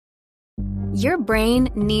Your brain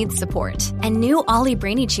needs support, and new Ollie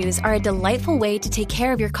Brainy Chews are a delightful way to take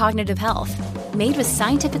care of your cognitive health. Made with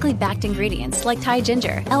scientifically backed ingredients like Thai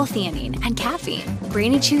ginger, L-theanine, and caffeine,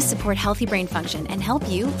 Brainy Chews support healthy brain function and help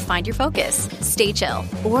you find your focus, stay chill,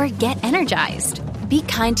 or get energized. Be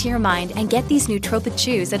kind to your mind and get these nootropic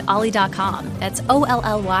chews at ollie.com. That's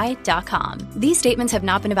OLLY.com. These statements have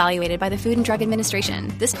not been evaluated by the Food and Drug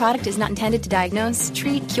Administration. This product is not intended to diagnose,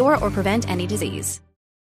 treat, cure, or prevent any disease.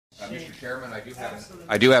 Mr. Chairman,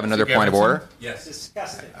 I do have another point of order. Yes.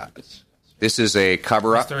 Disgusting. This is a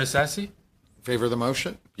cover-up. Mr. Assassi? Favor of the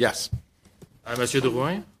motion? Yes. Monsieur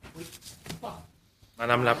Drouin?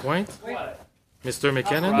 Madame Lapointe? Mr.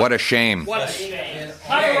 McKinnon? What a shame. What a shame.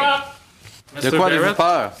 Cover up! Mr.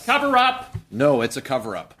 Barrett? Cover up! No, it's a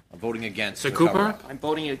cover-up. I'm voting against. Mr. Cooper? I'm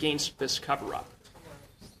voting against this cover up.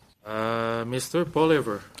 Mr.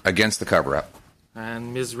 Bolivar? Against the cover-up.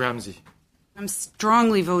 And Ms. Ramsey? I'm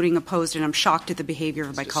strongly voting opposed, and I'm shocked at the behavior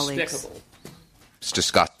of my colleagues. Despicable. It's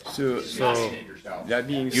disgusting. So that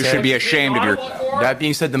being You said, should be ashamed of your... that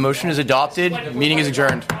being said, the motion is adopted. Meeting is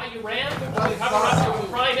adjourned.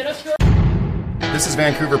 This is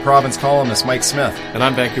Vancouver Province columnist Mike Smith. And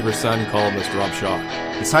I'm Vancouver Sun columnist Rob Shaw.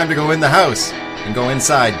 It's time to go in the House and go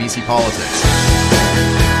inside BC politics.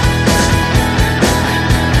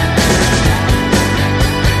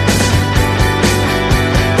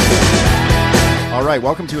 All right,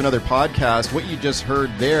 welcome to another podcast. What you just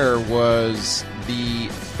heard there was the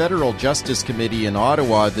Federal Justice Committee in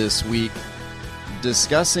Ottawa this week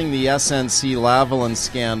discussing the SNC-Lavalin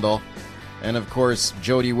scandal. And, of course,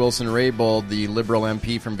 Jody Wilson-Raybould, the Liberal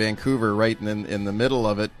MP from Vancouver, right in the middle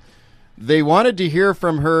of it. They wanted to hear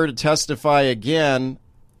from her to testify again.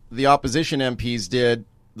 The opposition MPs did.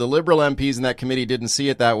 The Liberal MPs in that committee didn't see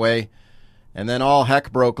it that way. And then all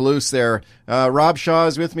heck broke loose there. Rob Shaw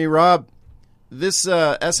is with me. Rob, this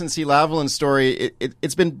SNC-Lavalin story,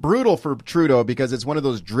 it's been brutal for Trudeau because it's one of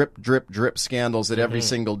those drip, drip, drip scandals that every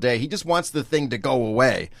single day. He just wants the thing to go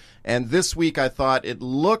away. And this week I thought it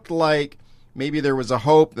looked like maybe there was a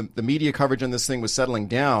hope. The media coverage on this thing was settling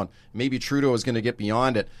down. Maybe Trudeau was going to get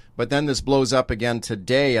beyond it. But then this blows up again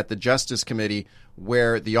today at the Justice Committee,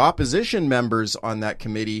 where the opposition members on that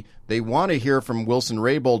committee, they want to hear from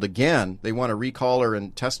Wilson-Raybould again. They want to recall her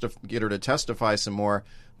and get her to testify some more.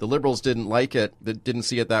 The Liberals didn't like it, didn't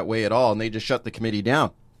see it that way at all, and they just shut the committee down.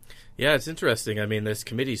 Yeah, it's interesting. I mean, this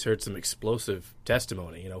committee's heard some explosive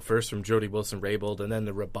testimony, first from Jody Wilson-Raybould and then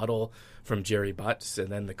the rebuttal from Jerry Butts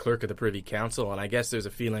and then the clerk of the Privy Council. And I guess there's a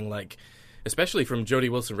feeling like, especially from Jody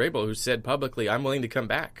Wilson-Raybould, who said publicly, I'm willing to come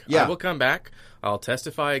back. Yeah. I will come back. I'll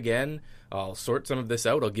testify again. I'll sort some of this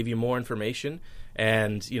out. I'll give you more information.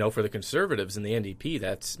 And, for the Conservatives and the NDP,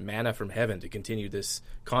 that's manna from heaven to continue this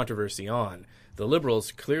controversy on. The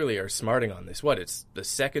Liberals clearly are smarting on this. It's the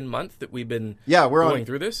second month that we've been going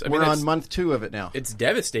through this? We're on month 2 of it now. It's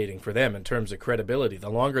devastating for them in terms of credibility. The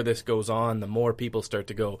longer this goes on, the more people start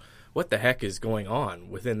to go, what the heck is going on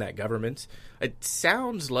within that government? It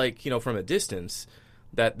sounds like, from a distance,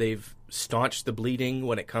 that they've staunched the bleeding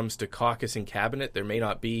when it comes to caucus and cabinet. There may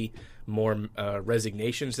not be more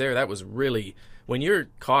resignations there. That was really... When your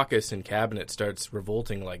caucus and cabinet starts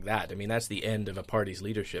revolting like that, I mean, that's the end of a party's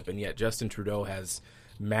leadership. And yet Justin Trudeau has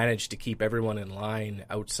managed to keep everyone in line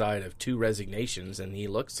outside of 2 resignations, and he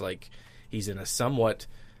looks like he's in a somewhat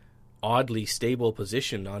oddly stable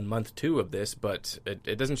position on month 2 of this, but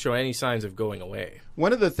it doesn't show any signs of going away.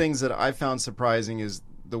 One of the things that I found surprising is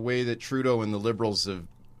the way that Trudeau and the Liberals have,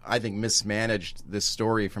 I think, mismanaged this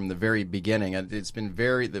story from the very beginning. It's been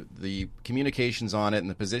the communications on it and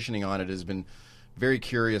the positioning on it has been very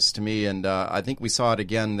curious to me, and I think we saw it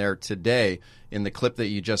again there today in the clip that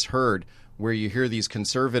you just heard, where you hear these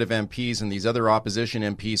Conservative MPs and these other opposition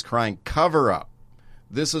MPs crying, cover up.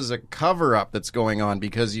 This is a cover-up that's going on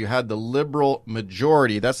because you had the Liberal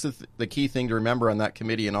majority. That's the key thing to remember on that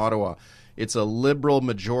committee in Ottawa. It's a Liberal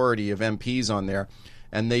majority of MPs on there,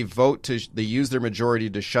 and they use their majority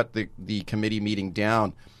to shut the committee meeting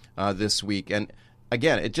down this week. And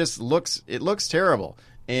again, it looks terrible.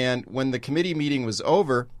 And when the committee meeting was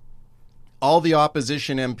over, all the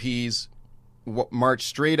opposition MPs marched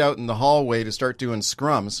straight out in the hallway to start doing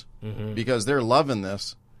scrums because they're loving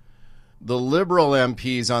this. The Liberal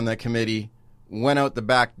MPs on the committee went out the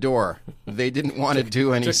back door. They didn't want to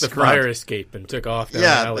do any scrums. Took the fire escape and took off down the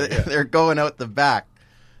alley. They're going out the back.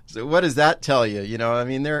 So what does that tell you? I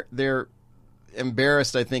mean, they're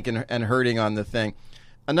embarrassed, I think, and hurting on the thing.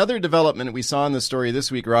 Another development we saw in the story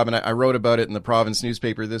this week, Rob, and I wrote about it in the Province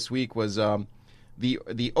newspaper this week, was the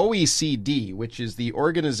OECD, which is the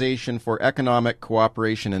Organization for Economic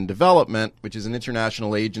Cooperation and Development, which is an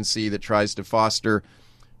international agency that tries to foster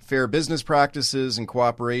fair business practices and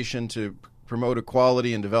cooperation to promote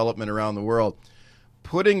equality and development around the world,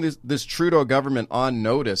 putting this Trudeau government on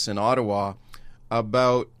notice in Ottawa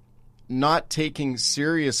about not taking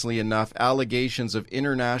seriously enough allegations of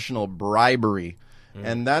international bribery.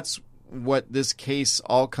 And that's what this case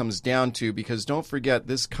all comes down to, because don't forget,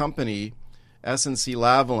 this company,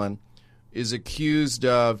 SNC-Lavalin, is accused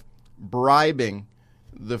of bribing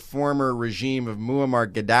the former regime of Muammar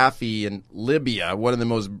Gaddafi in Libya, one of the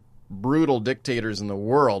most brutal dictators in the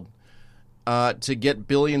world, to get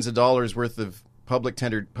billions of dollars worth of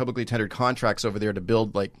publicly tendered contracts over there to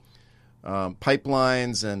build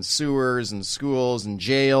pipelines and sewers and schools and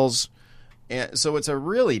jails. And so it's a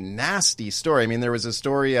really nasty story. I mean, there was a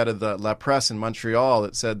story out of the La Presse in Montreal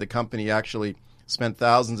that said the company actually spent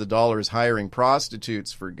thousands of dollars hiring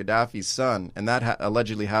prostitutes for Gaddafi's son, and that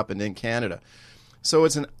allegedly happened in Canada. So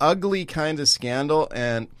it's an ugly kind of scandal,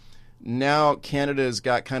 and now Canada has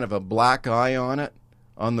got kind of a black eye on it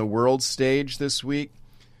on the world stage this week.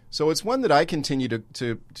 So it's one that I continue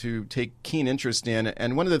to take keen interest in.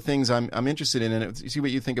 And one of the things I'm interested in, and see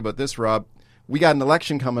what you think about this, Rob, we got an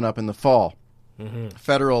election coming up in the fall,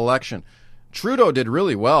 federal election. Trudeau did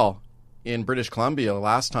really well in British Columbia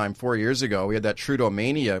last time, 4 years ago. We had that Trudeau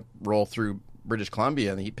mania roll through British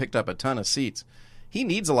Columbia, and he picked up a ton of seats. He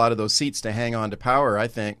needs a lot of those seats to hang on to power, I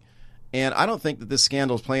think. And I don't think that this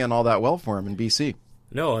scandal is playing all that well for him in BC.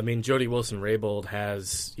 No, I mean, Jody Wilson-Raybould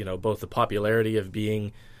has, both the popularity of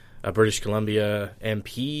being a British Columbia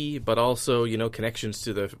MP, but also, connections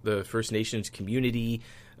to the First Nations community.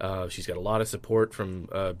 She's got a lot of support from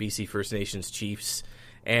BC First Nations chiefs.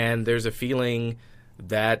 And there's a feeling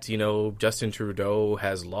that, Justin Trudeau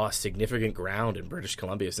has lost significant ground in British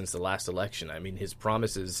Columbia since the last election. I mean, his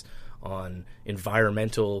promises on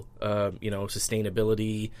environmental,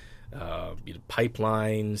 sustainability,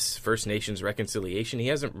 pipelines, First Nations reconciliation, he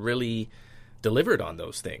hasn't really delivered on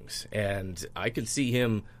those things. And I could see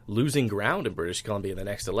him losing ground in British Columbia in the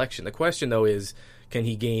next election. The question, though, is can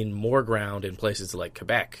he gain more ground in places like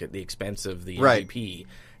Quebec at the expense of the NDP,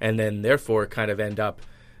 and then therefore kind of end up,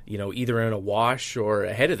 either in a wash or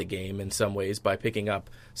ahead of the game in some ways by picking up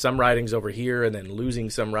some ridings over here and then losing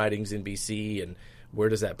some ridings in BC, and where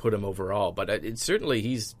does that put him overall? But it's certainly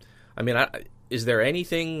is there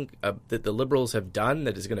anything that the Liberals have done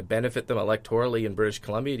that is going to benefit them electorally in British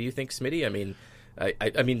Columbia, do you think, Smitty?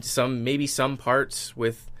 I mean, some parts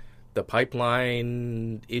with the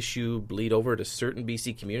pipeline issue bleed over to certain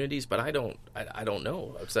BC communities, but I don't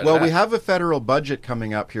know. Well, we have a federal budget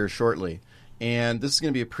coming up here shortly, and this is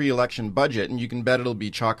going to be a pre-election budget, and you can bet it'll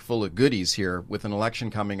be chock full of goodies here with an election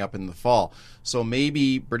coming up in the fall. So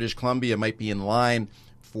maybe British Columbia might be in line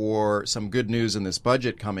for some good news in this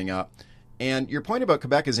budget coming up. And your point about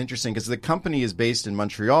Quebec is interesting because the company is based in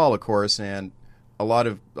Montreal, of course, and a lot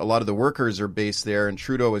of the workers are based there. And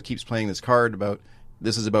Trudeau keeps playing this card about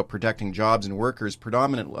this is about protecting jobs and workers,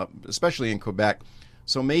 predominantly, especially in Quebec.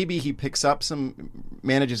 So maybe he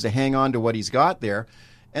manages to hang on to what he's got there.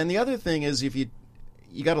 And the other thing is, if you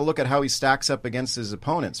got to look at how he stacks up against his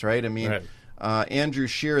opponents, right? I mean, Andrew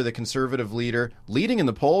Scheer, the Conservative leader, leading in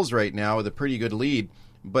the polls right now with a pretty good lead,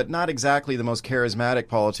 but not exactly the most charismatic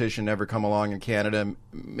politician ever come along in Canada.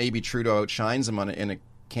 Maybe Trudeau outshines him in a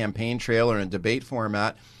campaign trail or in a debate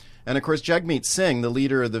format. And, of course, Jagmeet Singh, the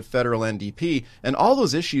leader of the federal NDP, and all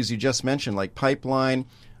those issues you just mentioned, like pipeline,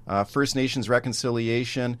 First Nations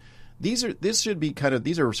reconciliation, these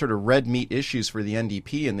are sort of red meat issues for the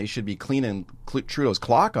NDP, and they should be cleaning Trudeau's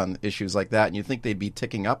clock on issues like that. And you'd think they'd be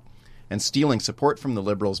ticking up and stealing support from the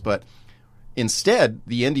Liberals. But instead,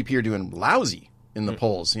 the NDP are doing lousy in the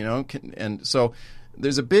polls, and so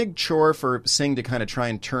there's a big chore for Singh to kind of try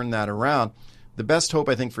and turn that around. The best hope,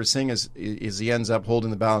 I think, for Singh is he ends up holding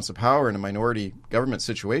the balance of power in a minority government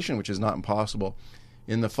situation, which is not impossible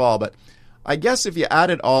in the fall. But I guess if you add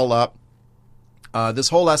it all up, this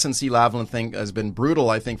whole SNC-Lavalin thing has been brutal,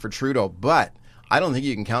 I think, for Trudeau, but I don't think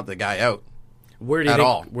you can count the guy out. Where do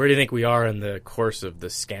you think we are in the course of the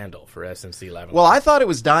scandal for SNC-Lavalin? Well, I thought it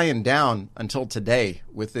was dying down until today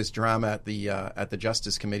with this drama at the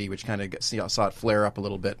Justice Committee, which kind of saw it flare up a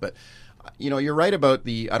little bit. But you're right about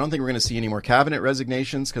I don't think we're going to see any more cabinet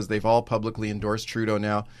resignations because they've all publicly endorsed Trudeau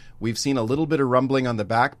now. We've seen a little bit of rumbling on the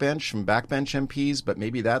backbench from backbench MPs, but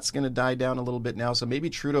maybe that's going to die down a little bit now. So maybe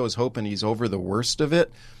Trudeau is hoping he's over the worst of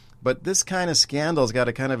it. But this kind of scandal's got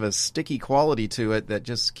a kind of a sticky quality to it that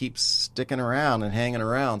just keeps sticking around and hanging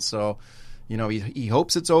around. So, he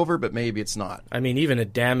hopes it's over, but maybe it's not. I mean, even a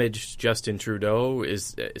damaged Justin Trudeau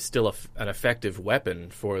is still an effective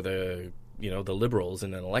weapon for the the Liberals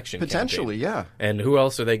in an election Potentially, campaign. yeah. And who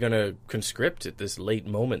else are they going to conscript at this late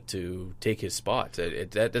moment to take his spot?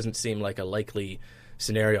 That doesn't seem like a likely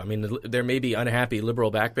scenario. I mean, there may be unhappy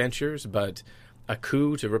Liberal backbenchers, but a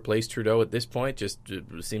coup to replace Trudeau at this point just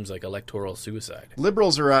seems like electoral suicide.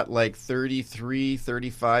 Liberals are at like 33,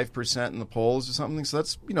 35% in the polls or something. So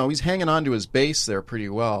that's, he's hanging on to his base there pretty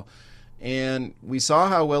well. And we saw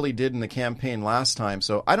how well he did in the campaign last time.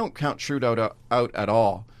 So I don't count Trudeau out at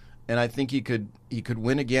all. And I think he could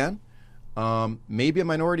win again. Maybe a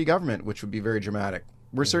minority government, which would be very dramatic.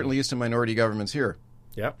 We're certainly used to minority governments here.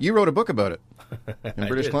 Yeah, you wrote a book about it in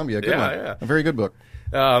British Columbia. A good one. Yeah. A very good book.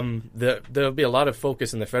 There'll be a lot of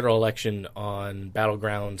focus in the federal election on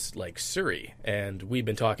battlegrounds like Surrey, and we've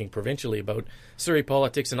been talking provincially about Surrey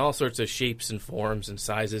politics in all sorts of shapes and forms and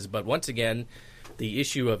sizes. But once again, the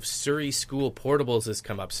issue of Surrey school portables has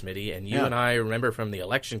come up, Smitty, and you and I remember from the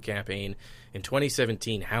election campaign in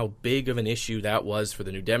 2017 how big of an issue that was for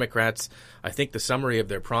the New Democrats. I think the summary of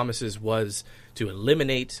their promises was to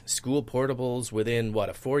eliminate school portables within, a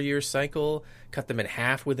 4-year cycle, cut them in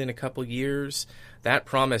half within a couple years. That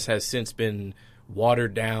promise has since been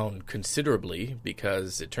watered down considerably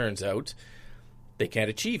because it turns out they can't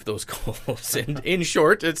achieve those goals. And in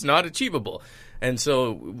short, it's not achievable. And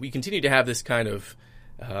so we continue to have this kind of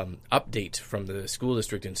update from the school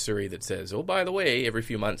district in Surrey that says, oh, by the way, every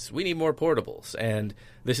few months, we need more portables. And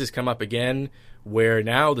this has come up again where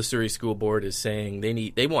now the Surrey School Board is saying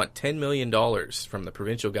they want $10 million from the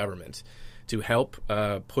provincial government to help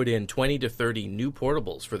put in 20 to 30 new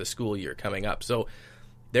portables for the school year coming up. So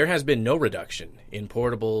there has been no reduction in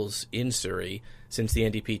portables in Surrey since the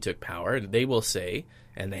NDP took power. They will say,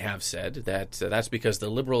 and they have said, that that's because the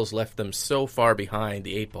Liberals left them so far behind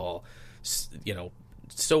the eight ball,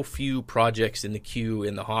 so few projects in the queue,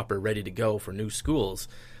 in the hopper, ready to go for new schools,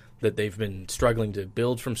 that they've been struggling to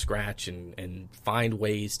build from scratch and find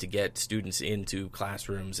ways to get students into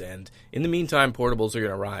classrooms. And in the meantime, portables are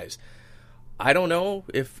going to rise. I don't know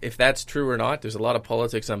if that's true or not. There's a lot of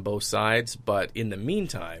politics on both sides. But in the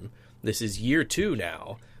meantime, this is year 2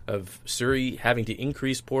 now of Surrey having to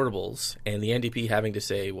increase portables and the NDP having to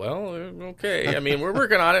say, well, okay, I mean, we're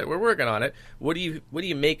working on it. What do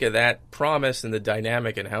you make of that promise and the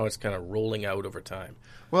dynamic and how it's kind of rolling out over time?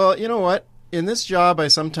 Well, you know what? In this job, I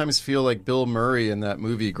sometimes feel like Bill Murray in that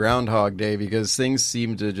movie Groundhog Day because things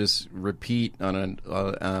seem to just repeat on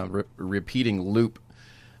a repeating loop.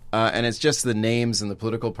 And it's just the names and the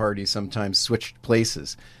political parties sometimes switched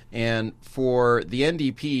places. And for the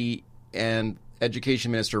NDP and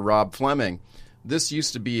Education Minister Rob Fleming, this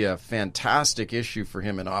used to be a fantastic issue for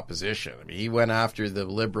him in opposition. I mean, he went after the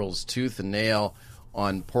Liberals tooth and nail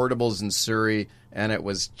on portables in Surrey, and it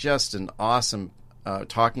was just an awesome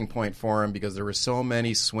talking point for him because there were so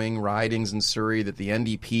many swing ridings in Surrey that the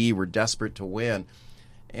NDP were desperate to win.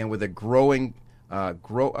 And with a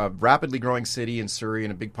rapidly growing city in Surrey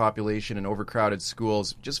and a big population and overcrowded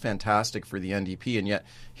schools, just fantastic for the NDP. And yet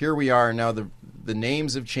here we are now. The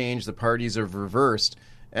names have changed, the parties have reversed,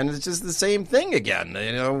 and it's just the same thing again.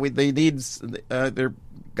 They've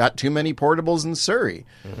got too many portables in Surrey.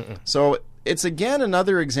 So it's again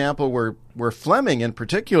another example where Fleming in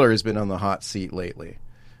particular has been on the hot seat lately.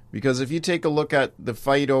 Because if you take a look at the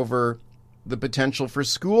fight over the potential for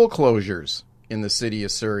school closures in the city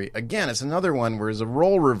of Surrey, again, it's another one where there's a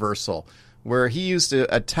role reversal, where he used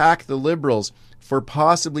to attack the Liberals for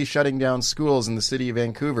possibly shutting down schools in the city of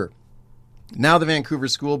Vancouver. Now the Vancouver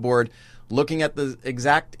School Board looking at the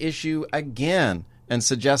exact issue again and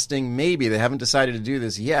suggesting maybe, they haven't decided to do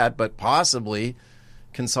this yet, but possibly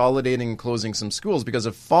consolidating and closing some schools because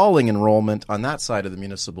of falling enrollment on that side of the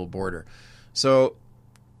municipal border. So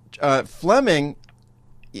Fleming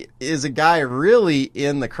is a guy really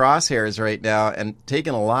in the crosshairs right now and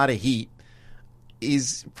taking a lot of heat.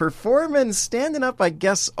 He's performing, standing up, I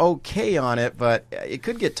guess, okay on it, but it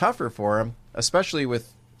could get tougher for him, especially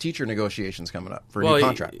with teacher negotiations coming up for a new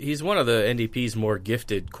contract. He's one of the NDP's more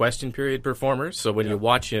gifted question period performers, so when you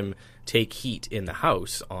watch him take heat in the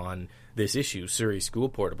House on this issue, Surrey school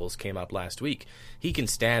portables came up last week, he can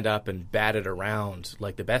stand up and bat it around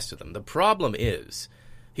like the best of them. The problem is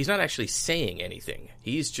he's not actually saying anything.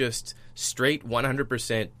 He's just straight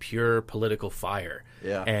 100% pure political fire.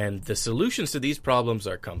 Yeah. And the solutions to these problems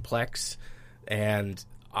are complex, and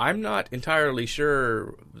I'm not entirely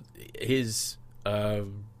sure his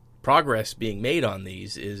progress being made on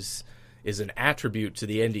these is an attribute to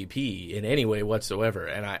the NDP in any way whatsoever.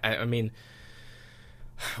 And I mean,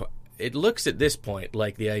 it looks at this point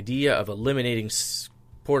like the idea of eliminating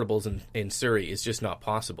portables in Surrey is just not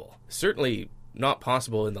possible. Certainly not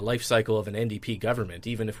possible in the life cycle of an NDP government,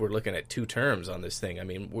 even if we're looking at 2 terms on this thing. I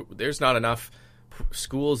mean, there's not enough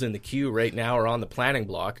schools in the queue right now or on the planning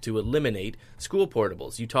block to eliminate school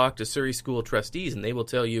portables. You talk to Surrey school trustees and they will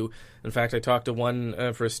tell you, in fact, I talked to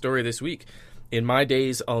one for a story this week, in my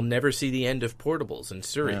days, I'll never see the end of portables in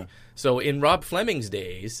Surrey. Yeah. So in Rob Fleming's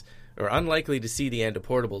days, are unlikely to see the end of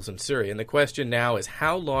portables in Surrey. And the question now is,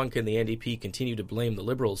 how long can the NDP continue to blame the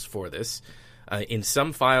Liberals for this? In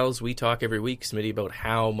some files, we talk every week, Smitty, about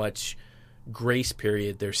how much grace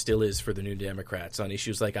period there still is for the New Democrats on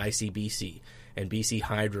issues like ICBC and BC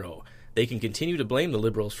Hydro. They can continue to blame the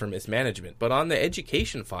Liberals for mismanagement. But on the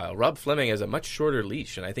education file, Rob Fleming has a much shorter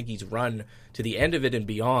leash, and I think he's run to the end of it and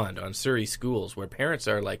beyond on Surrey schools, where parents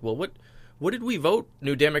are like, well, what did we vote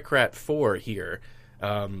New Democrat for here?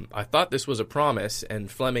 I thought this was a promise, and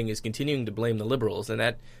Fleming is continuing to blame the Liberals, and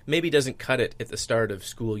that maybe doesn't cut it at the start of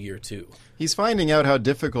school year 2. He's finding out how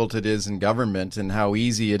difficult it is in government and how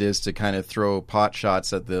easy it is to kind of throw pot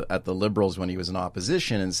shots at the Liberals when he was in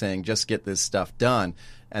opposition and saying, just get this stuff done.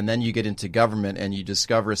 And then you get into government and you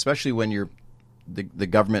discover, especially when the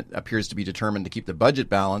government appears to be determined to keep the budget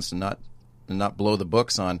balanced and not blow the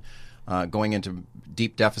books on going into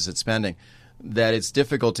deep deficit spending, that it's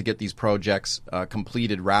difficult to get these projects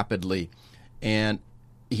completed rapidly. And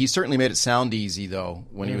he certainly made it sound easy, though,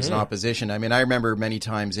 when he was in opposition. I mean, I remember many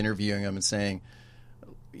times interviewing him and saying,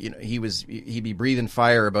 you know, he'd be breathing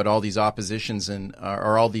fire about all these oppositions and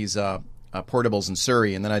or all these portables in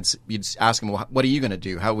Surrey, and then you'd ask him, well, what are you going to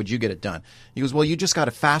do? How would you get it done? He goes, well, you just got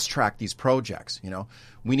to fast track these projects. You know,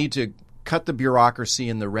 we need to cut the bureaucracy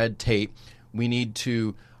and the red tape. We need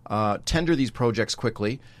to tender these projects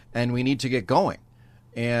quickly. And we need to get going.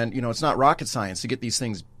 And, you know, it's not rocket science to get these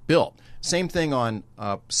things built. Same thing on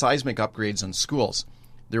seismic upgrades on schools.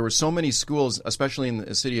 There were so many schools, especially in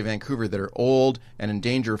the city of Vancouver, that are old and in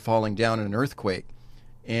danger of falling down in an earthquake.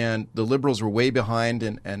 And the Liberals were way behind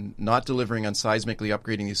and not delivering on seismically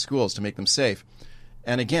upgrading these schools to make them safe.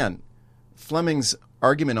 And again, Fleming's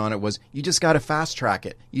argument on it was, you just got to fast track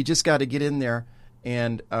it. You just got to get in there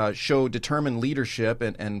and show determined leadership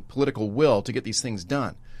and political will to get these things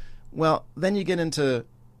done. Well, then you get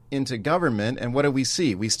into government, and what do we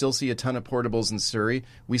see? We still see a ton of portables in Surrey.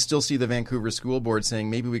 We still see the Vancouver School Board saying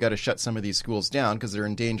maybe we got to shut some of these schools down because they're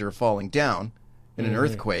in danger of falling down in an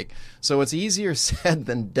earthquake. So it's easier said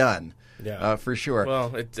than done, for sure.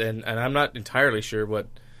 Well, and I'm not entirely sure what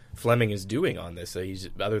Fleming is doing on this,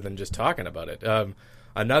 other than just talking about it.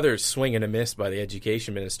 Another swing and a miss by the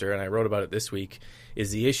education minister, and I wrote about it this week,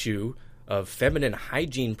 is the issue of feminine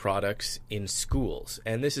hygiene products in schools.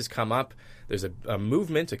 And this has come up. There's a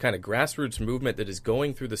movement, a kind of grassroots movement that is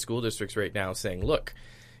going through the school districts right now saying, look,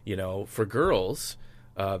 you know, for girls,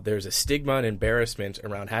 there's a stigma and embarrassment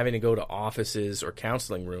around having to go to offices or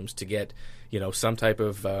counseling rooms to get, you know, some type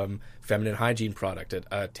of feminine hygiene product,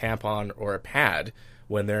 a tampon or a pad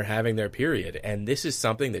when they're having their period. And this is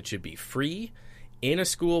something that should be free in a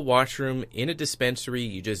school washroom, in a dispensary.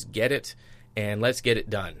 You just get it, and let's get it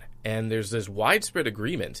done. And there's this widespread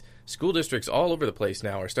agreement. School districts all over the place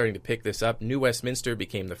now are starting to pick this up. New Westminster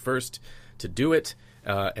became the first to do it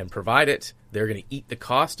and provide it. They're going to eat the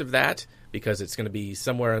cost of that because it's going to be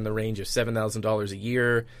somewhere in the range of $7,000 a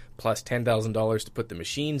year plus $10,000 to put the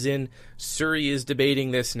machines in. Surrey is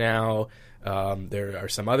debating this now. There are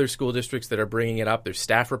some other school districts that are bringing it up. There's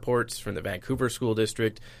staff reports from the Vancouver School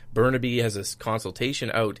District. Burnaby has a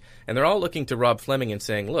consultation out, and they're all looking to Rob Fleming and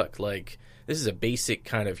saying, look, like, this is a basic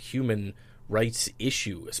kind of human rights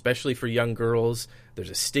issue, especially for young girls. There's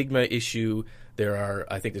a stigma issue.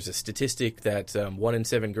 I think there's a statistic that 1 in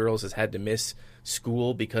 7 girls has had to miss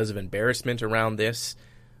school because of embarrassment around this.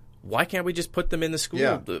 Why can't we just put them in the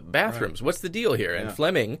school bathrooms? Right. What's the deal here? And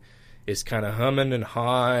Fleming is kind of humming and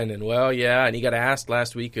hawing and, well, yeah. And he got asked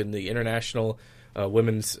last week in the International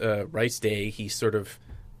Women's Rights Day. He sort of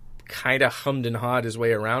kind of hummed and hawed his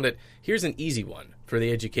way around it. Here's an easy one for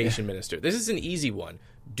the education minister. This is an easy one.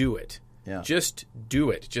 Do it. Yeah. Just do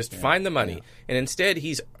it. Just find the money. Yeah. And instead,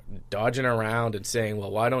 he's dodging around and saying,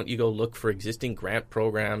 well, why don't you go look for existing grant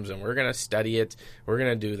programs and we're going to study it. We're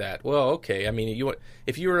going to do that. Well, okay. I mean,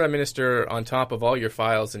 if you were a minister on top of all your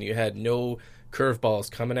files and you had no curveballs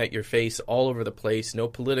coming at your face all over the place, no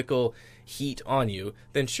political heat on you,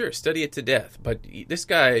 then sure, study it to death. But this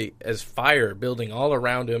guy has fire building all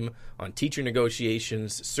around him on teacher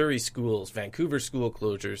negotiations, Surrey schools, Vancouver school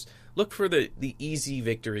closures. Look for the easy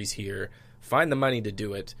victories here. Find the money to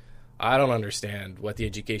do it. I don't understand what the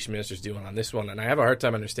education minister's doing on this one, and I have a hard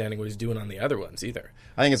time understanding what he's doing on the other ones either.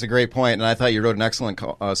 I think it's a great point, and I thought you wrote an excellent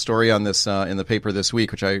story on this in the paper this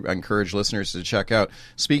week, which I encourage listeners to check out.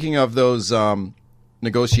 Speaking of those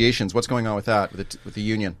negotiations. What's going on with that, with the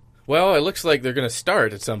union? Well, it looks like they're going to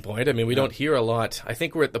start at some point. I mean, we don't hear a lot. I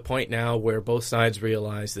think we're at the point now where both sides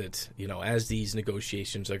realize that, as these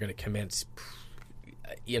negotiations are going to commence,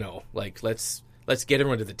 let's get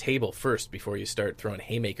everyone to the table first before you start throwing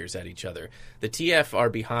haymakers at each other. The TF are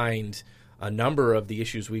behind a number of the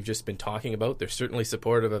issues we've just been talking about. They're certainly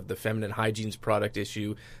supportive of the feminine hygiene's product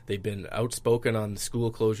issue. They've been outspoken on the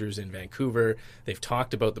school closures in Vancouver. They've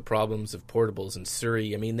talked about the problems of portables in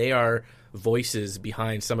Surrey. I mean, they are voices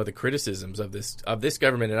behind some of the criticisms of this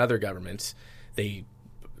government and other governments. They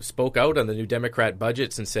spoke out on the New Democrat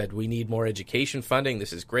budgets and said, we need more education funding.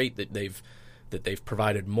 This is great that they've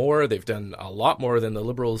provided more. They've done a lot more than the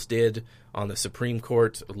Liberals did on the Supreme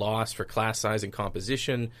Court loss for class size and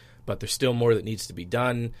composition, but there's still more that needs to be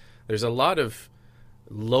done. There's a lot of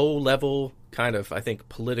low-level kind of, I think,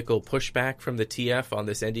 political pushback from the TF on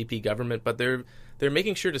this NDP government, but they're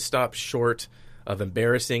making sure to stop short of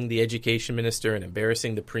embarrassing the education minister and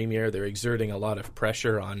embarrassing the premier. They're exerting a lot of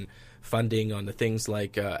pressure on funding, on the things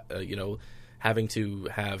like, having to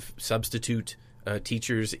have substitute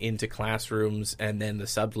teachers into classrooms, and then the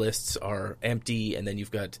sub lists are empty, and then you've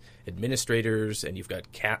got administrators, and you've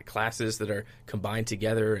got classes that are combined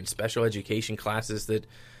together, and special education classes that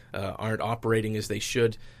aren't operating as they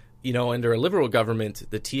should. Under a Liberal government,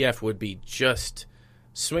 the TF would be just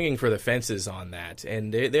swinging for the fences on that,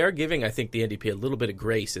 and they are giving, I think, the NDP a little bit of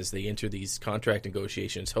grace as they enter these contract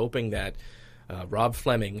negotiations, hoping that Rob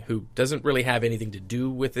Fleming, who doesn't really have anything to do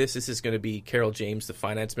with this is going to be Carol James, the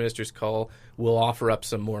finance minister's call, will offer up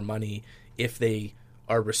some more money if they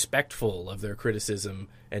are respectful of their criticism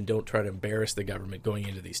and don't try to embarrass the government going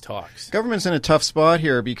into these talks. Government's in a tough spot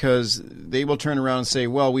here because they will turn around and say,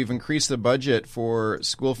 well, we've increased the budget for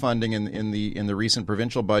school funding in the recent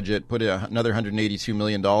provincial budget, put another $182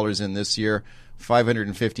 million in this year,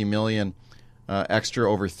 $550 million extra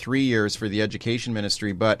over 3 years for the education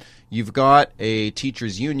ministry. But you've got a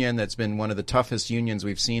teachers union that's been one of the toughest unions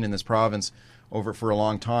we've seen in this province for a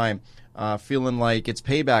long time, feeling like it's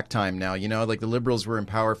payback time now. Like the Liberals were in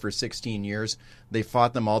power for 16 years. They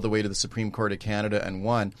fought them all the way to the Supreme Court of Canada and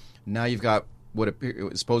won. Now you've got what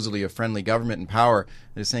is supposedly a friendly government in power.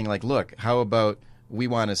 They're saying, like, look, how about we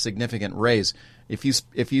want a significant raise? If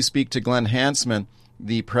you speak to Glenn Hansman,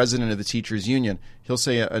 the president of the teachers union, he'll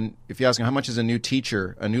say, if you ask him how much is a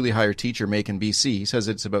newly hired teacher make in BC, he says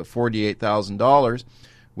it's about $48,000,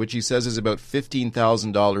 which he says is about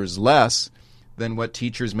 $15,000 less than what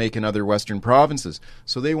teachers make in other Western provinces.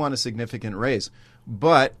 So they want a significant raise.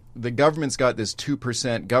 But the government's got this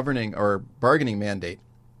 2% governing or bargaining mandate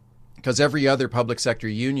because every other public sector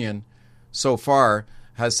union so far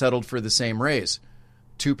has settled for the same raise,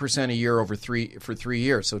 2% a year for 3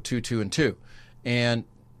 years, so 2, 2, and 2. And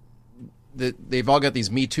they've all got these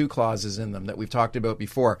Me Too clauses in them that we've talked about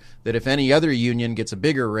before, that if any other union gets a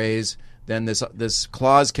bigger raise, then this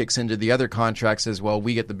clause kicks into the other contracts as well,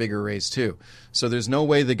 we get the bigger raise too. So there's no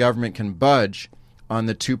way the government can budge on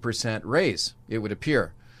the 2% raise, it would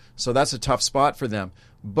appear. So that's a tough spot for them.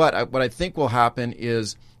 But what I think will happen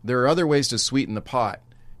is there are other ways to sweeten the pot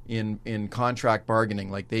in contract bargaining.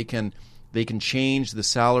 Like they can change the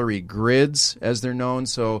salary grids as they're known.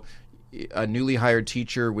 So a newly hired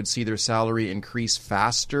teacher would see their salary increase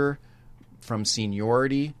faster from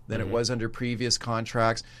seniority than it was under previous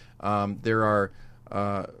contracts. There are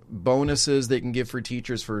bonuses they can give for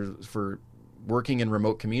teachers for working in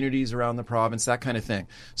remote communities around the province, that kind of thing.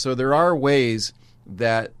 So there are ways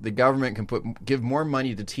that the government can give more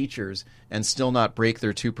money to teachers and still not break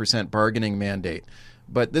their 2% bargaining mandate.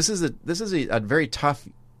 But this is a very tough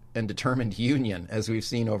and determined union, as we've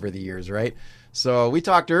seen over the years, right? So we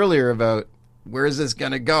talked earlier about where is this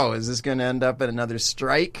going to go? Is this going to end up in another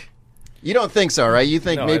strike? You don't think so, right? You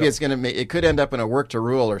think maybe it could end up in a work to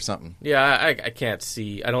rule or something. Yeah, I can't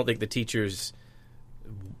see. I don't think the teachers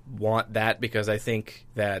want that because I think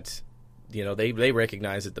that they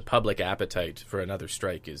recognize that the public appetite for another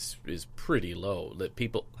strike is pretty low. That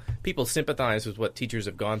people sympathize with what teachers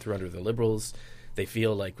have gone through under the Liberals. They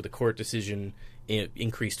feel like with the court decision,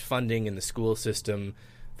 increased funding in the school system,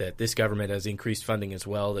 that this government has increased funding as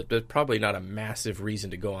well, that there's probably not a massive reason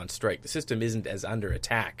to go on strike. The system isn't as under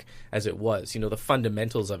attack as it was. The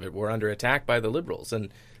fundamentals of it were under attack by the Liberals,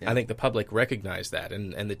 and I think the public recognized that,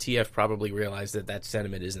 and the TF probably realized that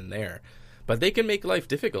sentiment isn't there. But they can make life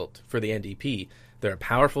difficult for the NDP. They're a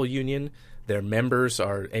powerful union. Their members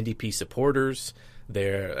are NDP supporters.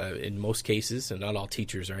 They're, in most cases, and not all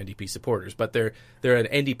teachers are NDP supporters, but they're an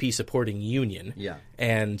NDP supporting union,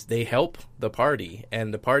 and they help the party,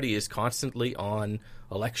 and the party is constantly on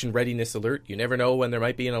election readiness alert. You never know when there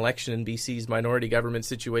might be an election in BC's minority government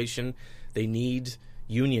situation. They need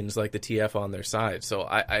unions like the TF on their side. So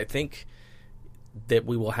I think that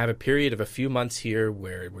we will have a period of a few months here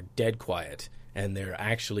where we're dead quiet and they're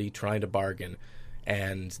actually trying to bargain.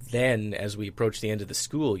 And then as we approach the end of the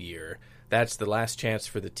school year, that's the last chance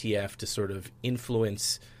for the TF to sort of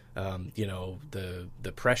influence,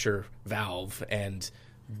 the pressure valve and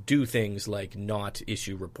do things like not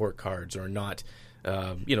issue report cards or not,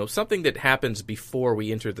 something that happens before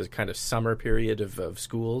we enter the kind of summer period of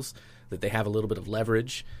schools, that they have a little bit of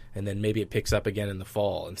leverage, and then maybe it picks up again in the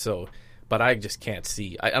fall. And so, but I just can't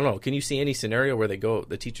see. I don't know. Can you see any scenario where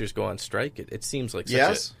the teachers go on strike? It seems like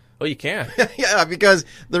yes. Oh, you can. Yeah, because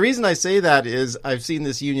the reason I say that is I've seen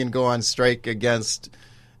this union go on strike against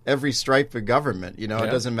every stripe of government. It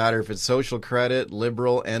doesn't matter if it's social credit,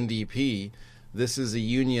 Liberal, NDP. This is a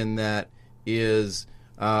union that is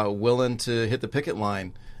willing to hit the picket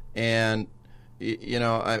line. And,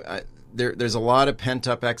 there's a lot of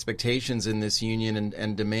pent-up expectations in this union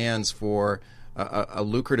and demands for a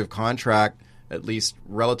lucrative contract, at least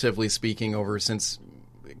relatively speaking,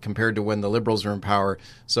 compared to when the Liberals were in power.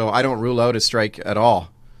 So I don't rule out a strike at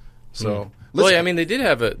all. So, they did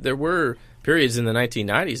have there were periods in the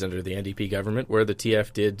 1990s under the NDP government where the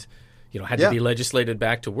TF did, had to be legislated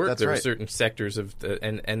back to work. That's there right. were certain sectors of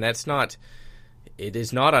and that's not. It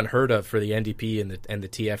is not unheard of for the NDP and the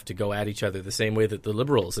TF to go at each other the same way that the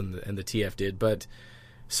Liberals and the TF did. But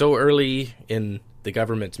so early in the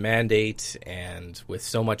government's mandate and with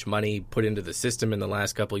so much money put into the system in the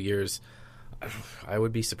last couple of years, I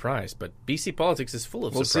would be surprised. But BC politics is full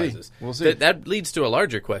of surprises. We'll see. That leads to a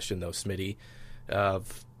larger question, though, Smitty,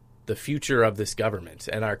 of the future of this government.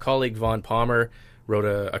 And our colleague Vaughn Palmer wrote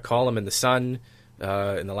a column in The Sun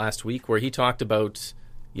in the last week where he talked about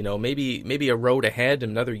maybe a road ahead,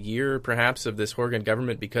 another year perhaps of this Horgan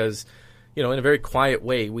government, because, in a very quiet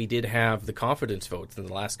way, we did have the confidence votes in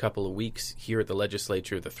the last couple of weeks here at the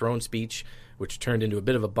legislature, the throne speech, which turned into a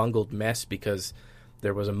bit of a bungled mess because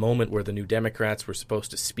there was a moment where the New Democrats were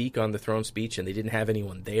supposed to speak on the throne speech and they didn't have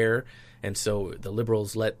anyone there. And so the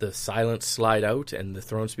Liberals let the silence slide out and the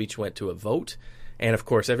throne speech went to a vote. And, of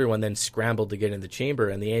course, everyone then scrambled to get in the chamber,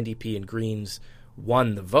 and the NDP and Greens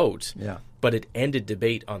won the vote. Yeah. But it ended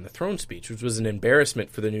debate on the throne speech, which was an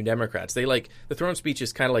embarrassment for the New Democrats. The throne speech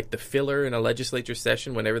is kind of like the filler in a legislature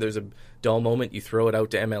session. Whenever there's a dull moment, you throw it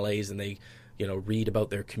out to MLAs and they, read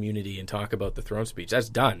about their community and talk about the throne speech. That's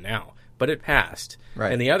done now. But it passed.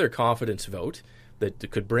 Right. And the other confidence vote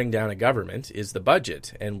that could bring down a government is the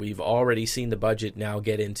budget. And we've already seen the budget now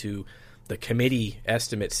get into the committee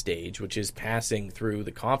estimate stage, which is passing through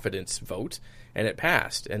the confidence vote, and it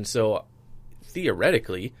passed. And so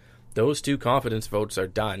theoretically, those two confidence votes are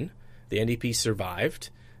done. The NDP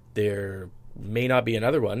survived. There may not be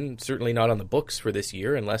another one, certainly not on the books for this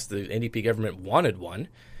year, unless the NDP government wanted one.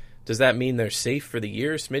 Does that mean they're safe for the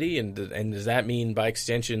year, Smitty? And does that mean, by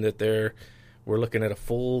extension, that we're looking at a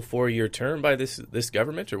full 4-year term by this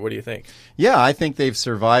government, or what do you think? Yeah, I think they've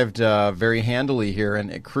survived very handily here,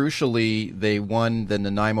 and crucially, they won the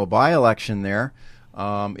Nanaimo by-election there.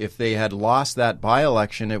 If they had lost that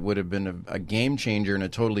by-election, it would have been a game changer and a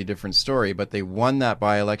totally different story. But they won that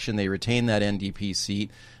by-election. They retained that NDP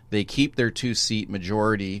seat. They keep their 2-seat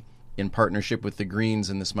majority in partnership with the Greens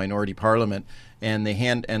in this minority parliament, and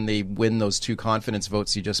they win those two confidence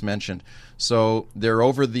votes you just mentioned. So they're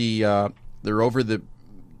over the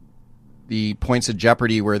points of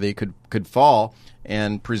jeopardy where they could fall,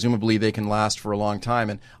 and presumably they can last for a long time.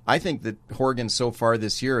 And I think that Horgan so far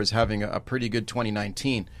this year is having a pretty good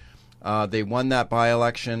 2019. They won that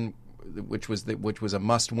by-election, which was a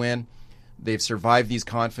must-win. They've survived these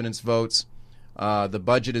confidence votes. The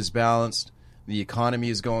budget is balanced. The economy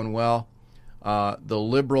is going well. The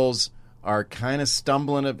Liberals are kind of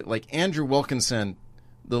stumbling a bit. Like Andrew Wilkinson,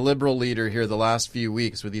 the Liberal leader here the last few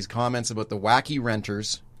weeks, with these comments about the wacky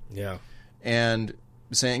renters. Yeah. And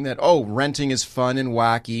saying that, renting is fun and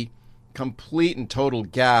wacky, complete and total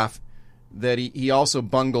gaffe, that he also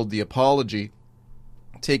bungled the apology,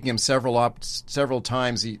 taking him several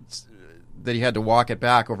times that he had to walk it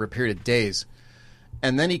back over a period of days.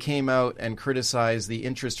 And then he came out and criticized the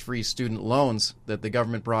interest-free student loans that the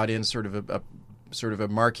government brought in, sort of a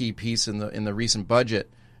marquee piece in the recent budget.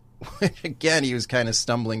 Again, he was kind of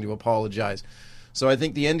stumbling to apologize. So I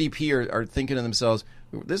think the NDP are thinking to themselves,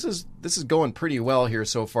 this is going pretty well here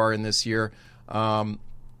so far in this year. Some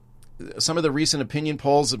of the recent opinion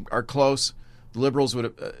polls are close. The Liberals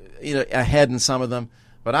would ahead in some of them.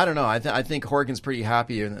 But I don't know. I think Horgan's pretty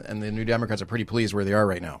happy, and the New Democrats are pretty pleased where they are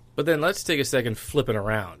right now. But then let's take a second flipping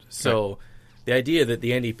around. So right. The idea that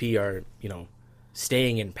the NDP are,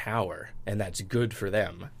 staying in power, and that's good for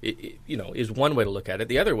them, is one way to look at it.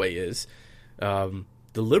 The other way is,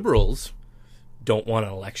 the Liberals don't want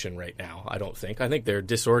an election right now, I don't think. I think they're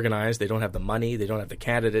disorganized. They don't have the money. They don't have the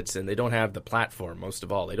candidates. And they don't have the platform, most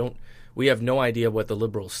of all. We have no idea what the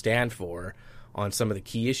Liberals stand for on some of the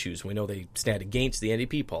key issues. We know they stand against the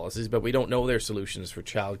NDP policies, but we don't know their solutions for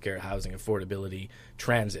childcare, housing, affordability,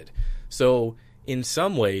 transit. So in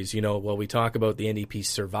some ways, while we talk about the NDP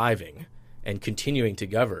surviving and continuing to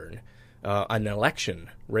govern, an election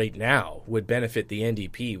right now would benefit the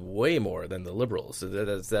NDP way more than the Liberals. So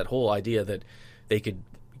that's that whole idea that they could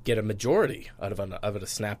get a majority out of a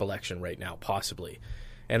snap election right now, possibly.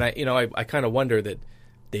 And I kind of wonder that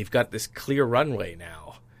they've got this clear runway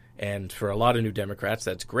now. And for a lot of New Democrats,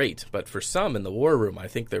 that's great. But for some in the war room, I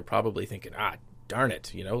think they're probably thinking, darn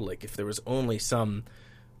it, like if there was only some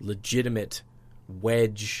legitimate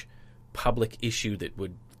wedge public issue that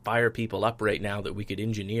would fire people up right now that we could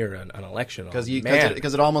engineer an election on. Because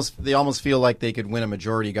they almost feel like they could win a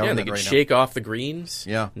majority government right now. They could right shake off the Greens,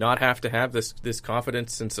 yeah, not have to have this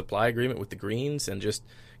confidence and supply agreement with the Greens, and just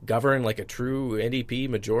govern like a true NDP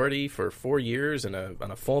majority for 4 years and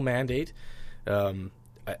on a full mandate.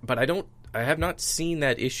 But I have not seen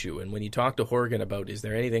that issue. And when you talk to Horgan about, is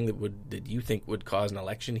there anything that you think would cause an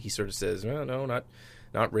election, he sort of says, no,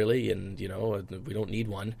 not really, and we don't need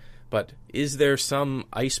one. But is there some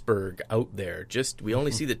iceberg out there? We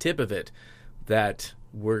only see the tip of it that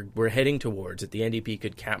we're heading towards, that the NDP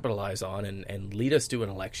could capitalize on and lead us to an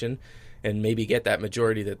election and maybe get that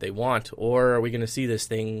majority that they want? Or are we going to see this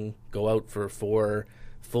thing go out for 4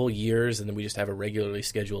 full years and then we just have a regularly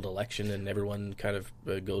scheduled election and everyone kind of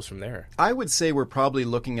goes from there? I would say we're probably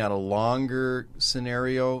looking at a longer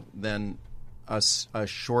scenario than a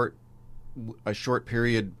short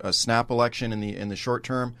period, a snap election in the short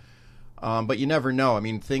term. But you never know. I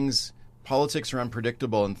mean, politics are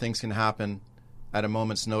unpredictable, and things can happen at a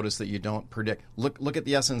moment's notice that you don't predict. Look at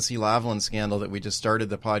the SNC-Lavalin scandal that we just started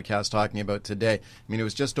the podcast talking about today. I mean, it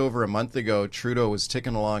was just over a month ago. Trudeau was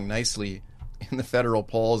ticking along nicely in the federal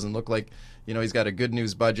polls and looked like, he's got a good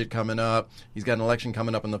news budget coming up. He's got an election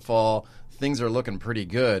coming up in the fall. Things are looking pretty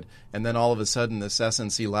good. And then all of a sudden, this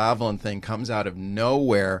SNC-Lavalin thing comes out of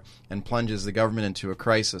nowhere and plunges the government into a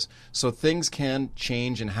crisis. So things can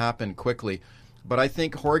change and happen quickly. But I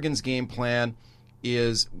think Horgan's game plan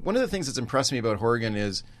is, one of the things that's impressed me about Horgan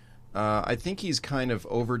is I think he's kind of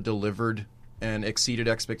over-delivered and exceeded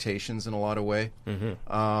expectations in a lot of way.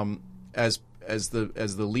 Mm-hmm. As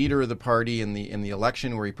the leader of the party in the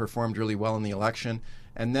election, where he performed really well in the election,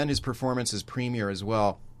 and then his performance as premier as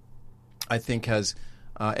well, I think has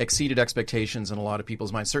exceeded expectations in a lot of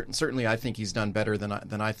people's minds. Certainly, I think he's done better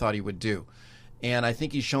than I thought he would do. And I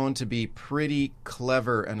think he's shown to be pretty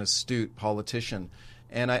clever and astute politician.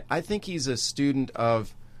 And I think he's a student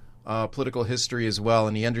of political history as well,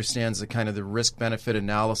 and he understands the kind of the risk-benefit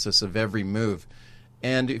analysis of every move.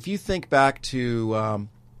 And if you think back to,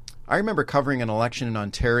 I remember covering an election in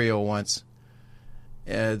Ontario once.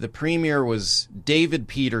 The premier was David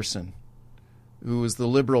Peterson, who was the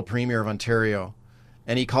Liberal Premier of Ontario,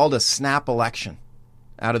 and he called a snap election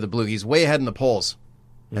out of the blue. He's way ahead in the polls,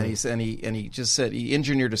 and he just said he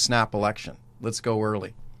engineered a snap election. Let's go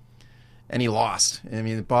early, and he lost. I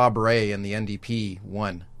mean, Bob Rae and the NDP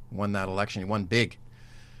won that election. He won big,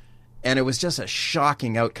 and it was just a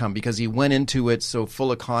shocking outcome because he went into it so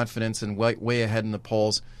full of confidence and way ahead in the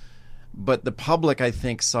polls. But the public, I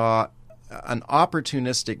think, saw an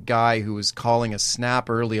opportunistic guy who was calling a snap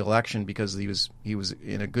early election because he was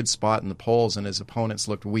in a good spot in the polls and his opponents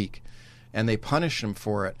looked weak, and they punished him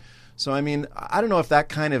for it. So I mean, I don't know if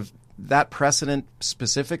that precedent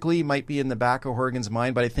specifically might be in the back of Horgan's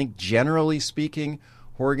mind, but I think generally speaking,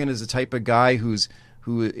 Horgan is the type of guy who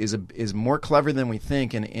is more clever than we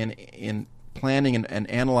think in planning and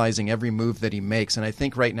analyzing every move that he makes. And I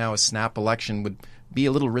think right now a snap election would be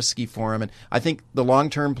a little risky for him. And I think the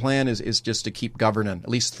long-term plan is just to keep governing, at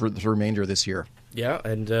least for the remainder of this year. Yeah,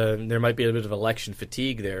 and there might be a bit of election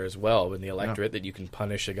fatigue there as well in the electorate that you can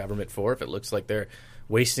punish a government for if it looks like they're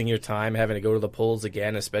wasting your time having to go to the polls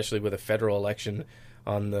again, especially with a federal election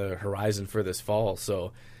on the horizon for this fall.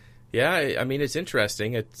 So, yeah, I mean, it's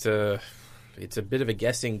interesting. It's a bit of a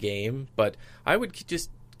guessing game, but I would just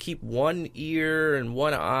keep one ear and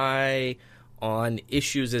one eye on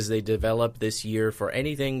issues as they develop this year for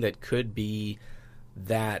anything that could be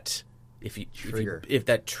that if you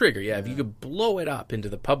could blow it up into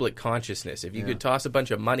the public consciousness, if you could toss a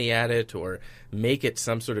bunch of money at it or make it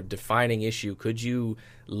some sort of defining issue, could you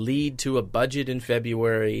lead to a budget in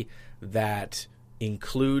February that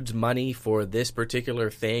includes money for this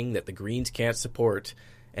particular thing that the Greens can't support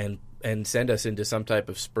and send us into some type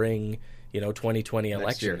of spring 2020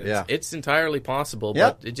 election? Year, it's entirely possible,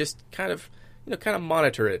 but it just kind of kind of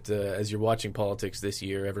monitor it as you're watching politics this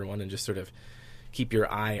year, everyone, and just sort of keep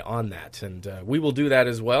your eye on that. And we will do that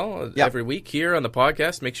as well every week here on the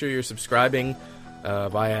podcast. Make sure you're subscribing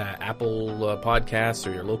via Apple Podcasts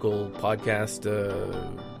or your local podcast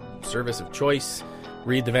service of choice.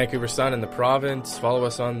 Read the Vancouver Sun and the Province. Follow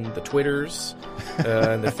us on the Twitters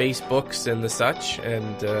and the Facebooks and the such.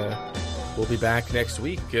 And we'll be back next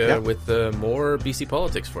week with more BC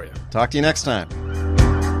politics for you. Talk to you next time.